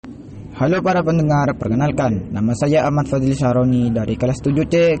Halo para pendengar, perkenalkan, nama saya Ahmad Fadil dari kelas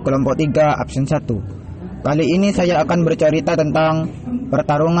 7C, kelompok 3, absen 1. Kali ini saya akan bercerita tentang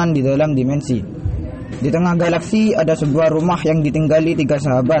pertarungan di dalam dimensi. Di tengah galaksi ada sebuah rumah yang ditinggali 3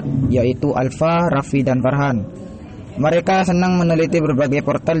 sahabat, yaitu Alfa, Raffi, dan Farhan. Mereka senang meneliti berbagai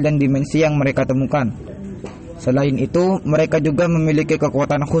portal dan dimensi yang mereka temukan. Selain itu, mereka juga memiliki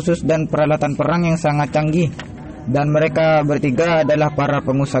kekuatan khusus dan peralatan perang yang sangat canggih. Dan mereka bertiga adalah para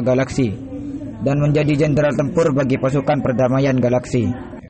pengusaha galaksi dan menjadi jenderal tempur bagi pasukan perdamaian galaksi.